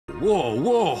Whoa,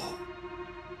 whoa!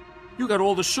 You got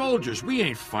all the soldiers. We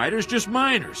ain't fighters, just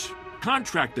miners.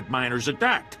 Contracted miners at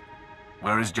that.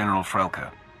 Where is General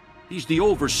Frelka? He's the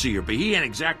overseer, but he ain't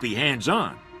exactly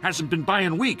hands-on. Hasn't been by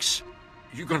in weeks.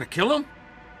 You gonna kill him?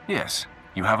 Yes.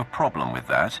 You have a problem with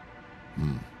that?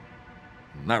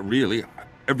 Not really.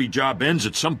 Every job ends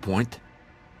at some point.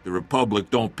 The Republic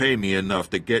don't pay me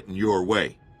enough to get in your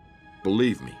way.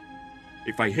 Believe me.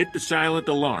 If I hit the silent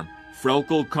alarm,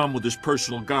 Frelka will come with his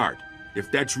personal guard.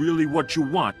 If that's really what you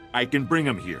want, I can bring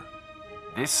him here.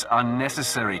 This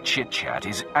unnecessary chit-chat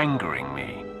is angering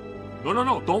me.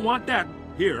 No, don't want that.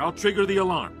 Here, I'll trigger the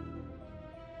alarm.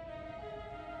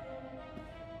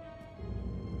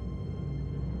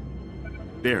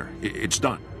 There, it's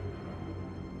done.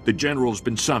 The General's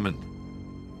been summoned.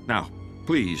 Now,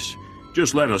 please,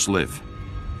 just let us live.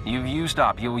 You've used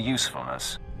up your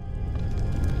usefulness.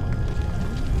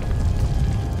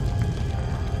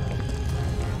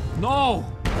 No!